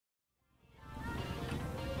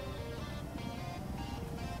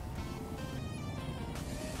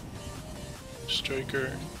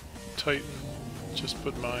Striker, Titan, just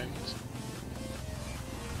put mines.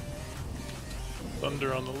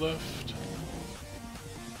 Thunder on the left.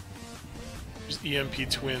 There's EMP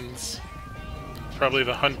twins. Probably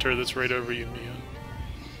the hunter that's right over you, Mia.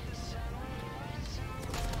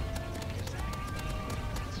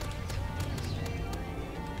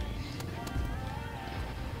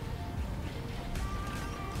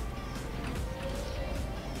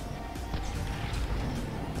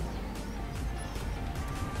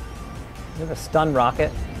 We have a stun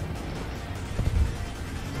rocket.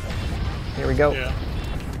 Here we go. Yeah.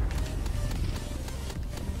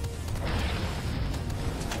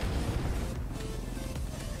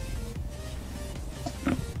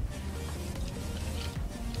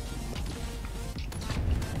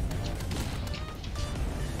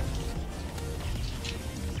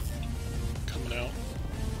 Coming out.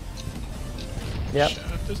 Yep.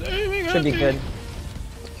 Shaft is aiming at Should be me. good.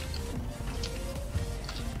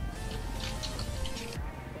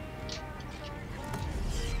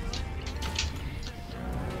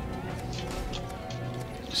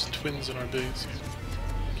 Twins in our base.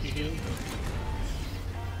 Can you heal?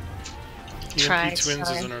 EMP twins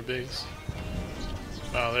is in our base.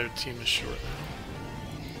 Wow, their team is short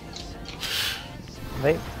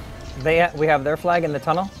now. We have their flag in the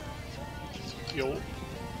tunnel. Yo.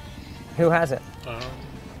 Who has it?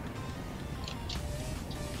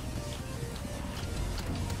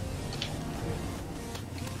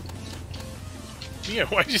 Yeah,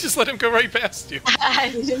 why'd you just let him go right past you?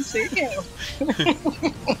 I didn't see him.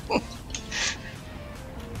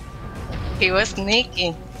 He was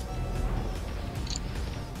sneaky.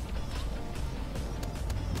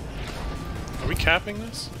 Are we capping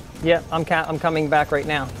this? Yeah, I'm coming back right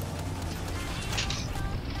now.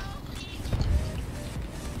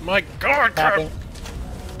 My God, crap! Capping.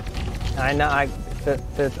 I know.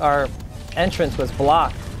 Our entrance was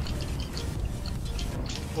blocked.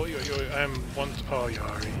 Oh, I'm one. Oh,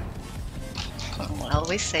 Yari. I'm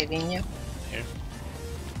always saving you. Here.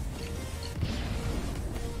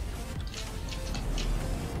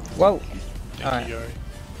 Whoa. Thank All right. you, Yari.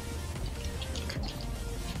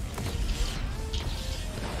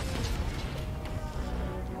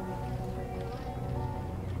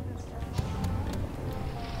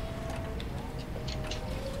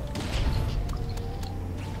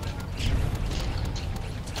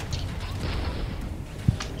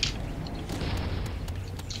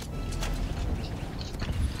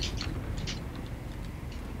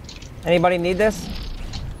 Anybody need this?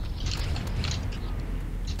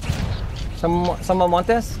 Someone want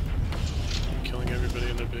this? I'm killing everybody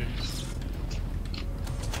in their base.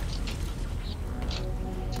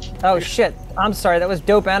 Oh shit! I'm sorry. That was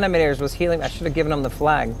Dope Animators was healing. I should have given him the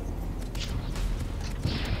flag.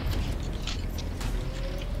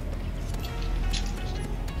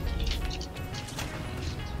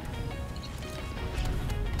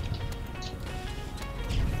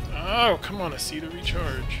 Oh, come on, Isida,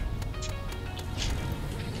 recharge.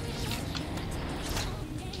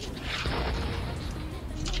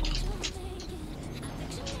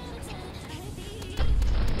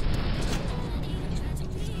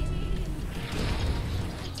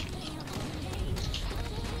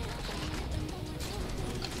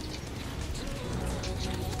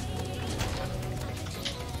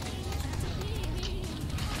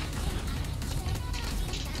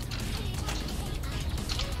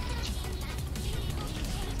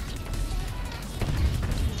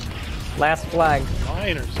 Last flag.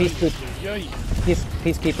 Miners.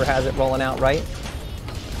 Peacekeeper has it rolling out, right?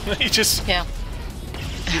 He just. Yeah.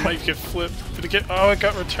 You might get flipped. Did it get? Oh, it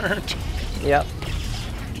got returned. Yep.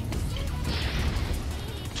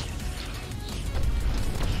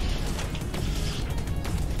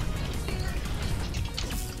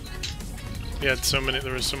 He had so many.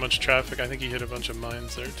 There was so much traffic. I think he hit a bunch of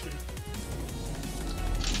mines there too.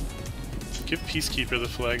 Give Peacekeeper the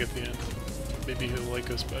flag at the end. Maybe he'll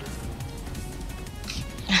like us better.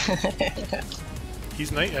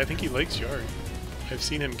 He's nice. I think he likes Yari. I've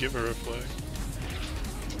seen him give her a flag.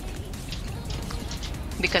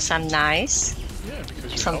 Because I'm nice. Yeah,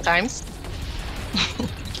 because you're sometimes.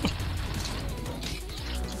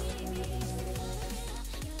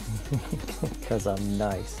 Because I'm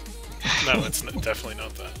nice. No, it's definitely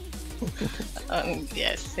not that.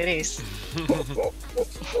 Yes, it is.